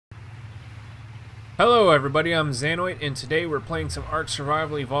Hello everybody, I'm Zanoit, and today we're playing some ARK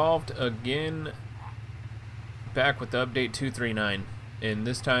Survival Evolved again, back with the update 239. And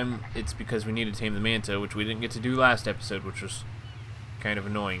this time it's because we need to tame the manta, which we didn't get to do last episode, which was kind of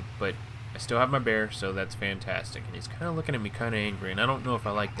annoying. But I still have my bear, so that's fantastic. And he's kind of looking at me kind of angry, and I don't know if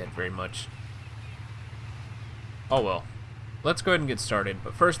I like that very much. Oh well. Let's go ahead and get started.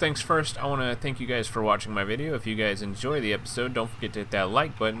 But first things first, I want to thank you guys for watching my video. If you guys enjoy the episode, don't forget to hit that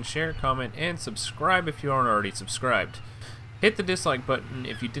like button, share, comment, and subscribe if you aren't already subscribed. Hit the dislike button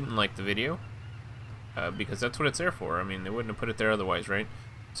if you didn't like the video, because that's what it's there for. I mean, they wouldn't have put it there otherwise, right?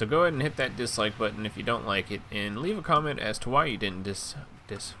 So go ahead and hit that dislike button if you don't like it, and leave a comment as to why you didn't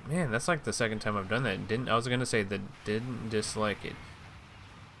Man, that's like the second time I've done that. I was gonna say that didn't dislike it.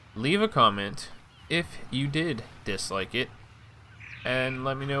 Leave a comment if you did dislike it, and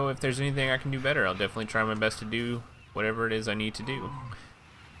let me know if there's anything I can do better. I'll definitely try my best to do whatever it is I need to do.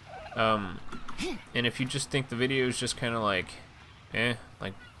 And if you just think the video is just kind of like,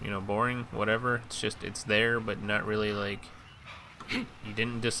 like, you know, boring, whatever, it's there, but not really like, you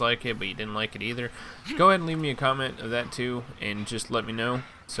didn't dislike it, but you didn't like it either, go ahead and leave me a comment of that too, and just let me know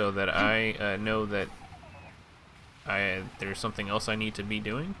so that I know that there's something else I need to be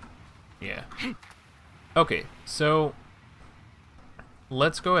doing. Yeah. Okay, so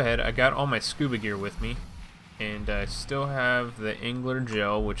let's go ahead. I got all my scuba gear with me, and I still have the angler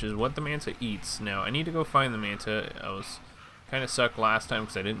gel, which is what the manta eats. Now I need to go find the manta. I was kind of sucked last time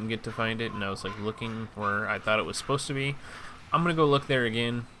because I didn't get to find it, and I was like looking where I thought it was supposed to be. I'm gonna go look there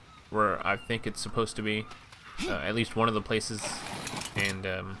again where I think it's supposed to be, at least one of the places, and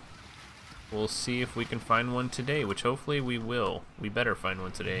we'll see if we can find one today, which hopefully we will. We better find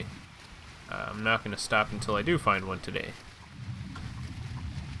one today. I'm not gonna stop until I do find one today.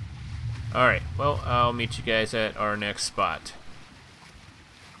 Alright, well, I'll meet you guys at our next spot.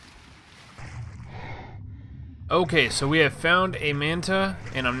 Okay, so we have found a manta,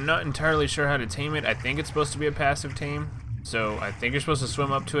 and I'm not entirely sure how to tame it. I think it's supposed to be a passive tame, so I think you're supposed to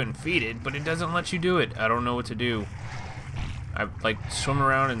swim up to it and feed it, but it doesn't let you do it. I don't know what to do. I, like, swim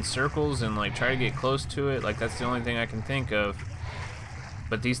around in circles and, like, try to get close to it. Like, that's the only thing I can think of.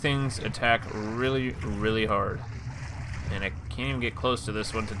 But these things attack really, really hard, and I can't even get close to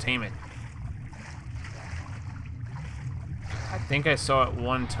this one to tame it. I think I saw it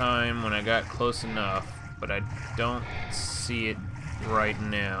one time when I got close enough, but I don't see it right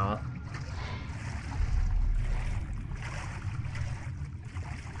now.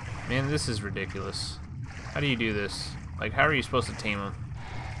 Man, this is ridiculous. How do you do this? Like, how are you supposed to tame them?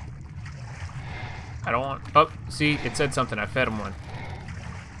 I don't want... Oh, see, it said something. I fed them one.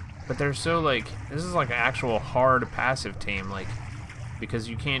 But they're so, like... This is like an actual hard passive tame, like... Because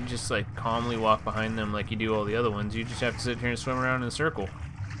you can't just like calmly walk behind them like you do all the other ones. You just have to sit here and swim around in a circle.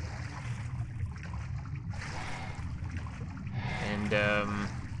 And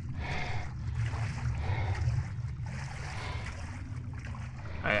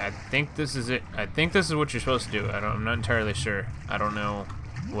I think this is it. I think this is what you're supposed to do. I'm not entirely sure. I don't know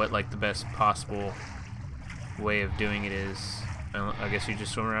what like the best possible way of doing it is. I guess you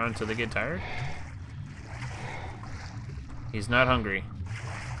just swim around until they get tired. He's not hungry.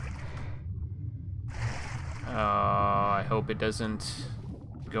 I hope it doesn't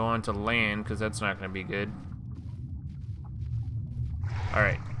go onto land, because that's not going to be good.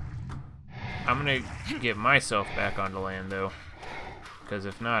 Alright. I'm going to get myself back onto land, though. Because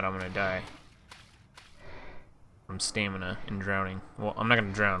if not, I'm going to die from stamina and drowning. Well, I'm not going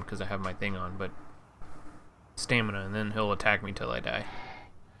to drown because I have my thing on, but stamina, and then he'll attack me till I die.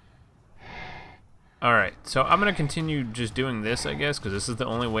 Alright, so I'm going to continue just doing this, I guess, because this is the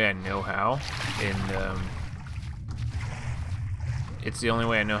only way I know how, and it's the only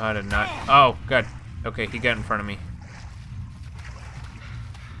way I know how to not... Oh, God. Okay, he got in front of me.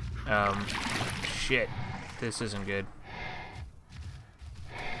 Shit. This isn't good.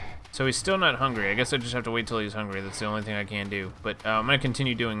 So he's still not hungry. I guess I just have to wait till he's hungry. That's the only thing I can do. But I'm going to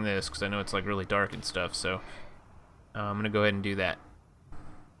continue doing this, because I know it's like really dark and stuff, so I'm going to go ahead and do that.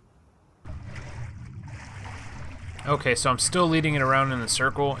 Okay, so I'm still leading it around in the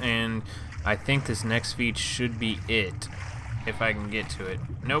circle, and I think this next feed should be it, if I can get to it.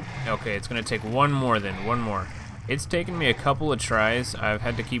 Nope. Okay, it's going to take one more then, one more. It's taken me a couple of tries. I've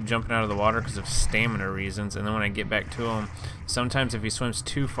had to keep jumping out of the water because of stamina reasons, and then when I get back to him, sometimes if he swims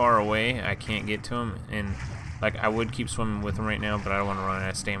too far away, I can't get to him, and like I would keep swimming with him right now, but I don't want to run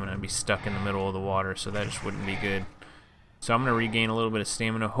out of stamina and be stuck in the middle of the water, so that just wouldn't be good. So I'm going to regain a little bit of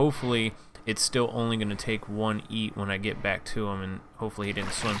stamina. Hopefully it's still only going to take one eat when I get back to him, and hopefully he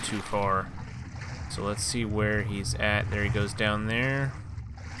didn't swim too far. So let's see where he's at. There he goes down there.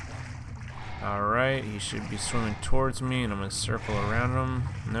 Alright, he should be swimming towards me, and I'm gonna circle around him.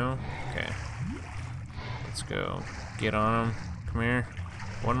 No? Okay. Let's go. Get on him. Come here.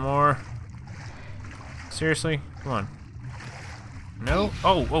 One more. Seriously? Come on. No?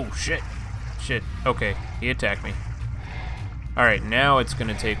 Oh, oh, shit. Shit. Okay, he attacked me. Alright, now it's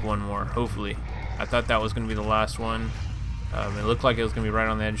gonna take one more, hopefully. I thought that was gonna be the last one. It looked like it was gonna be right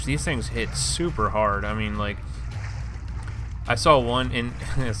on the edge. These things hit super hard. I mean, like, I saw one, and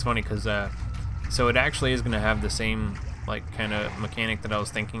it's funny because, so it actually is gonna have the same, like, kind of mechanic that I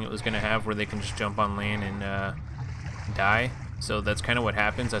was thinking it was gonna have, where they can just jump on land and die. So that's kind of what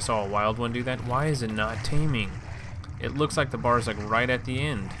happens. I saw a wild one do that. Why is it not taming? It looks like the bar's like right at the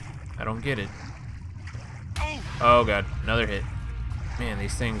end. I don't get it. Oh god, another hit. Man,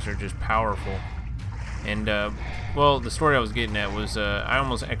 these things are just powerful. And, well, the story I was getting at was, I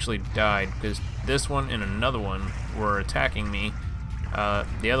almost actually died, because this one and another one were attacking me.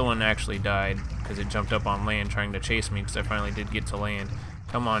 The other one actually died, because it jumped up on land trying to chase me, because I finally did get to land.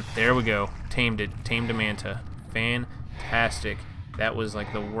 Come on, there we go. Tamed it. Tamed a manta. Fantastic. That was,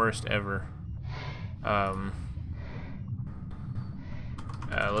 like, the worst ever. I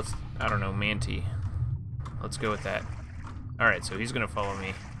don't know, manti. Let's go with that. Alright, so he's gonna follow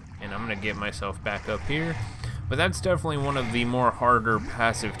me, and I'm gonna get myself back up here. But that's definitely one of the more harder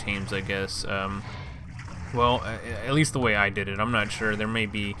passive tames, I guess. Well, at least the way I did it. I'm not sure. There may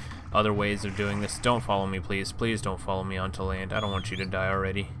be other ways of doing this. Don't follow me, please. Please don't follow me onto land. I don't want you to die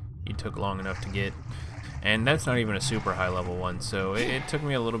already. You took long enough to get. And that's not even a super high level one, so it took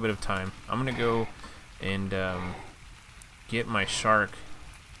me a little bit of time. I'm gonna go and get my shark,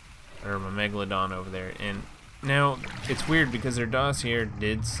 or my megalodon over there. And now, it's weird because their dossier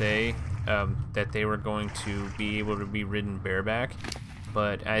did say that they were going to be able to be ridden bareback,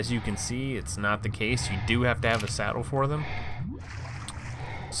 but as you can see, it's not the case. You do have to have a saddle for them.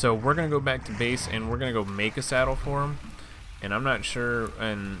 So we're going to go back to base, and we're going to go make a saddle for them. And I'm not sure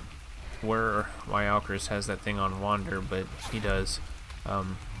why Alkers has that thing on Wander, but he does.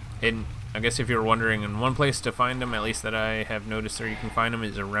 And I guess if you're wondering, in one place to find them, at least that I have noticed where you can find them,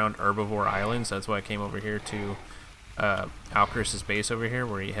 is around Herbivore Islands. That's why I came over here to Alkers' base over here,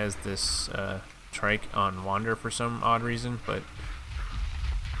 where he has this trike on Wander for some odd reason. But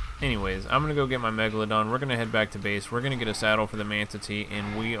anyways, I'm going to go get my Megalodon. We're going to head back to base. We're going to get a saddle for the Manatee,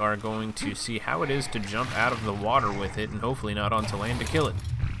 and we are going to see how it is to jump out of the water with it, and hopefully not onto land to kill it.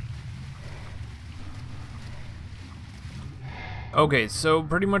 Okay, so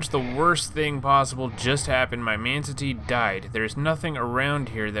pretty much the worst thing possible just happened. My Manatee died. There's nothing around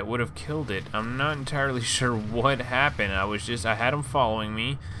here that would have killed it. I'm not entirely sure what happened. I had him following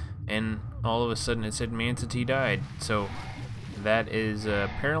me, and all of a sudden it said Manatee died. So that is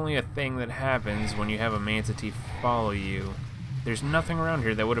apparently a thing that happens when you have a Manatee follow you. There's nothing around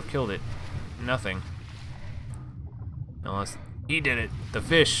here that would have killed it. Nothing. Unless he did it. The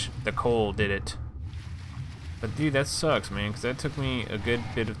fish, the coal did it. But dude, that sucks, man, because that took me a good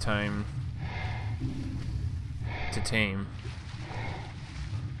bit of time to tame.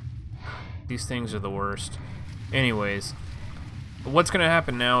 These things are the worst. Anyways, what's going to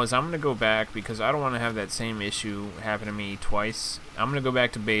happen now is I'm going to go back, because I don't want to have that same issue happen to me twice. I'm going to go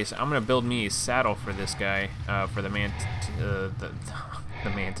back to base. I'm going to build me a saddle for this guy, for the Manatee.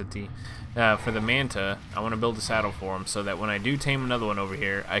 For the Manta, I want to build a saddle for him, so that when I do tame another one over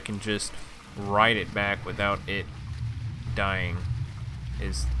here, I can just ride it back without it dying,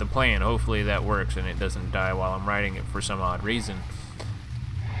 is the plan. Hopefully that works and it doesn't die while I'm riding it for some odd reason.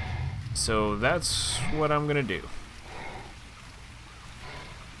 So that's what I'm gonna do.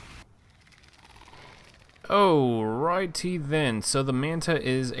 Alrighty then, so the Manta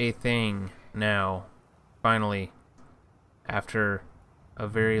is a thing now, finally, after a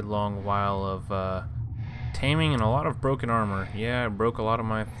very long while of taming and a lot of broken armor. Yeah, I broke a lot of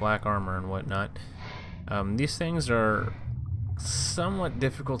my flak armor and whatnot. These things are somewhat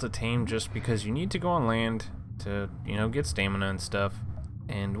difficult to tame just because you need to go on land to, you know, get stamina and stuff.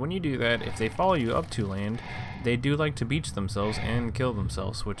 And when you do that, if they follow you up to land, they do like to beach themselves and kill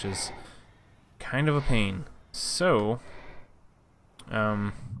themselves, which is kind of a pain. So,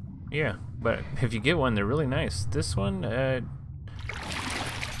 yeah, but if you get one, they're really nice. This one,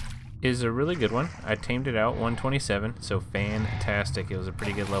 is a really good one. I tamed it out 127, so fantastic. It was a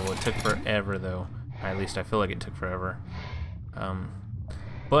pretty good level. It took forever though. At least I feel like it took forever.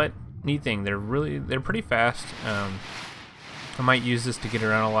 But neat thing, they're pretty fast. I might use this to get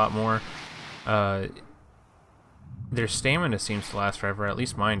around a lot more. Their stamina seems to last forever, at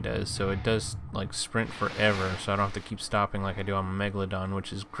least mine does, so it does like sprint forever, so I don't have to keep stopping like I do on my Megalodon,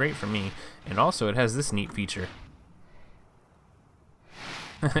 which is great for me. And also it has this neat feature.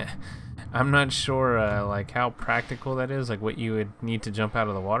 I'm not sure like how practical that is, like what you would need to jump out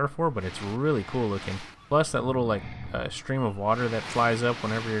of the water for, but it's really cool looking. Plus that little like stream of water that flies up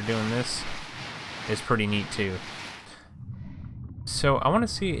whenever you're doing this is pretty neat too. So I want to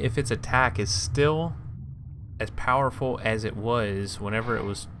see if its attack is still as powerful as it was whenever it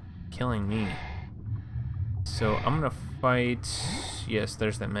was killing me. So I'm gonna fight. Yes,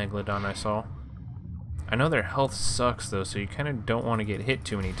 there's that megalodon I saw. I know their health sucks though, so you kind of don't want to get hit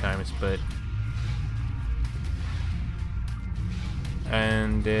too many times, but...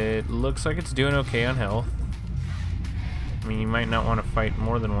 And it looks like it's doing okay on health. I mean, you might not want to fight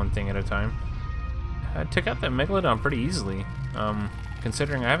more than one thing at a time. I took out that megalodon pretty easily,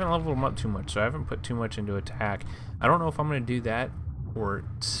 considering I haven't leveled him up too much, so I haven't put too much into attack. I don't know if I'm going to do that or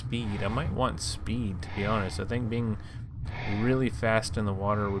speed. I might want speed, to be honest. I think being really fast in the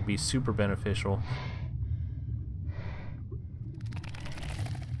water would be super beneficial.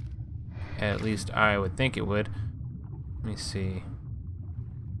 At least I would think it would. Let me see.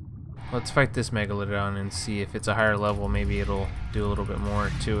 Let's fight this megalodon and see if it's a higher level. Maybe it'll do a little bit more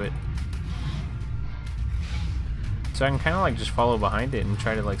to it. So I can kind of like just follow behind it and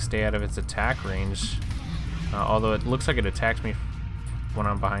try to like stay out of its attack range. Although it looks like it attacks me when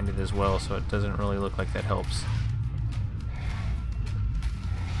I'm behind it as well, so it doesn't really look like that helps.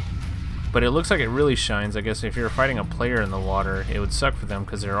 But it looks like it really shines. I guess if you're fighting a player in the water, it would suck for them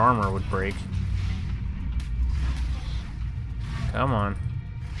because their armor would break. Come on.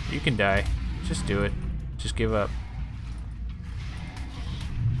 You can die. Just do it. Just give up.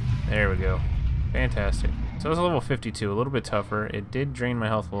 There we go. Fantastic. So it was a level 52, a little bit tougher. It did drain my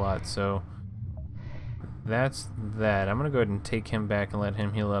health a lot, so that's that. I'm going to go ahead and take him back and let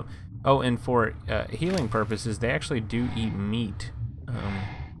him heal up. Oh, and for healing purposes, they actually do eat meat.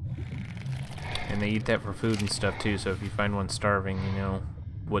 And they eat that for food and stuff too, so if you find one starving, you know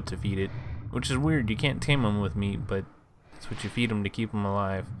what to feed it. Which is weird, you can't tame them with meat, but that's what you feed them to keep them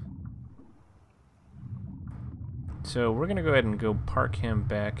alive. So we're gonna go ahead and go park him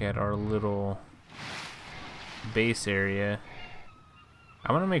back at our little base area.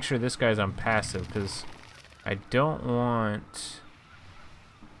 I want to make sure this guy's on passive, because I don't want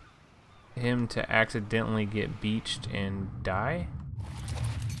him to accidentally get beached and die.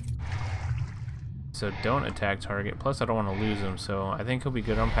 So don't attack target. Plus I don't want to lose him, so I think he'll be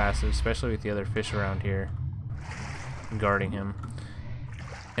good on passive, especially with the other fish around here guarding him.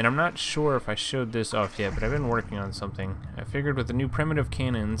 And I'm not sure if I showed this off yet, but I've been working on something. I figured with the new primitive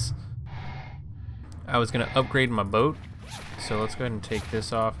cannons I was going to upgrade my boat. So let's go ahead and take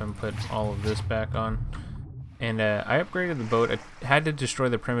this off and put all of this back on. And I upgraded the boat. I had to destroy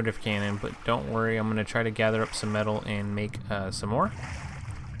the primitive cannon, but don't worry, I'm going to try to gather up some metal and make some more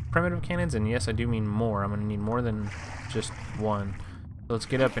primitive cannons. And yes, I do mean more. I'm going to need more than just one. So let's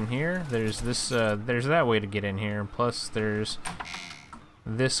get up in here. There's this there's that way to get in here, plus there's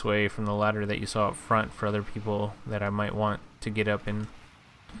this way from the ladder that you saw up front for other people that I might want to get up in.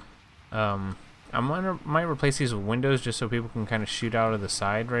 I might replace these with windows just so people can kind of shoot out of the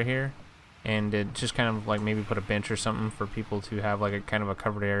side right here, and just kind of like maybe put a bench or something for people to have like a kind of a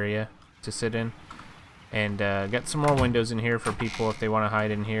covered area to sit in. And got some more windows in here for people if they want to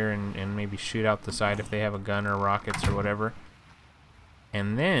hide in here and maybe shoot out the side if they have a gun or rockets or whatever.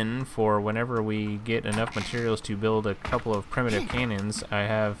 And then for whenever we get enough materials to build a couple of primitive cannons, I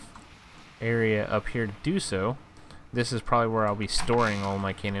have area up here to do so. This is probably where I'll be storing all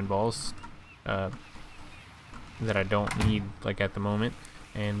my cannonballs that I don't need like at the moment,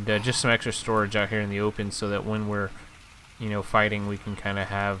 and just some extra storage out here in the open so that when we're, you know, fighting, we can kind of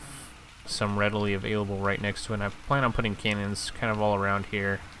have some readily available right next to it. And I plan on putting cannons kind of all around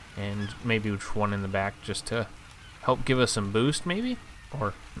here, and maybe one in the back just to help give us some boost, maybe.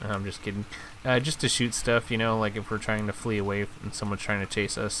 Or, no, I'm just kidding. Just to shoot stuff, you know, like if we're trying to flee away and someone's trying to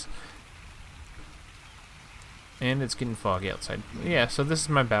chase us. And it's getting foggy outside. Yeah, so this is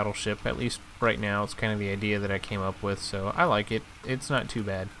my battleship, at least right now. It's kind of the idea that I came up with, so I like it. It's not too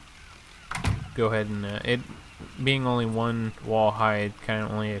bad. Go ahead and, it being only one wall high, it kind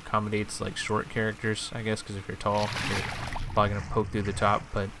of only accommodates like short characters, I guess, because if you're tall, you're probably going to poke through the top,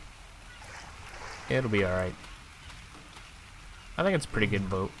 but it'll be alright. I think it's a pretty good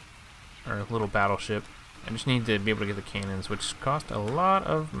boat, or a little battleship. I just need to be able to get the cannons, which cost a lot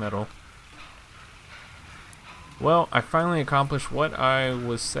of metal. Well, I finally accomplished what I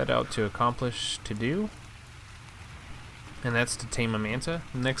was set out to accomplish to do, and that's to tame a manta.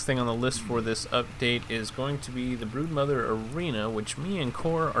 The next thing on the list for this update is going to be the Broodmother Arena, which me and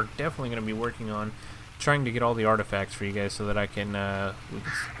Core are definitely going to be working on, trying to get all the artifacts for you guys so that I can we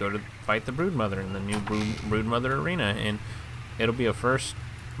can go to fight the Broodmother in the new Broodmother Arena. And it'll be a first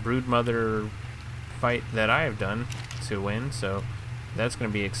brood mother fight that I have done to win, so that's going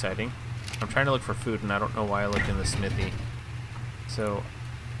to be exciting. I'm trying to look for food, and I don't know why I looked in the smithy. So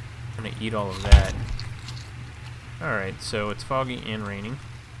I'm going to eat all of that. Alright, so it's foggy and raining.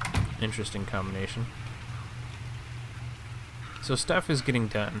 Interesting combination. So stuff is getting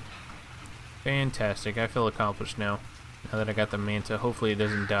done. Fantastic. I feel accomplished now. Now that I got the manta. Hopefully it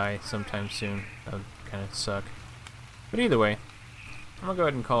doesn't die sometime soon. That would kind of suck. But either way, I'm going to go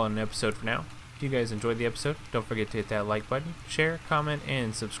ahead and call it an episode for now. If you guys enjoyed the episode, don't forget to hit that like button, share, comment,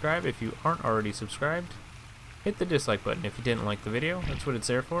 and subscribe if you aren't already subscribed. Hit the dislike button if you didn't like the video. That's what it's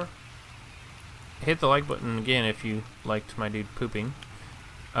there for. Hit the like button again if you liked my dude pooping.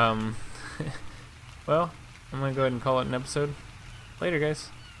 Well, I'm going to go ahead and call it an episode. Later, guys.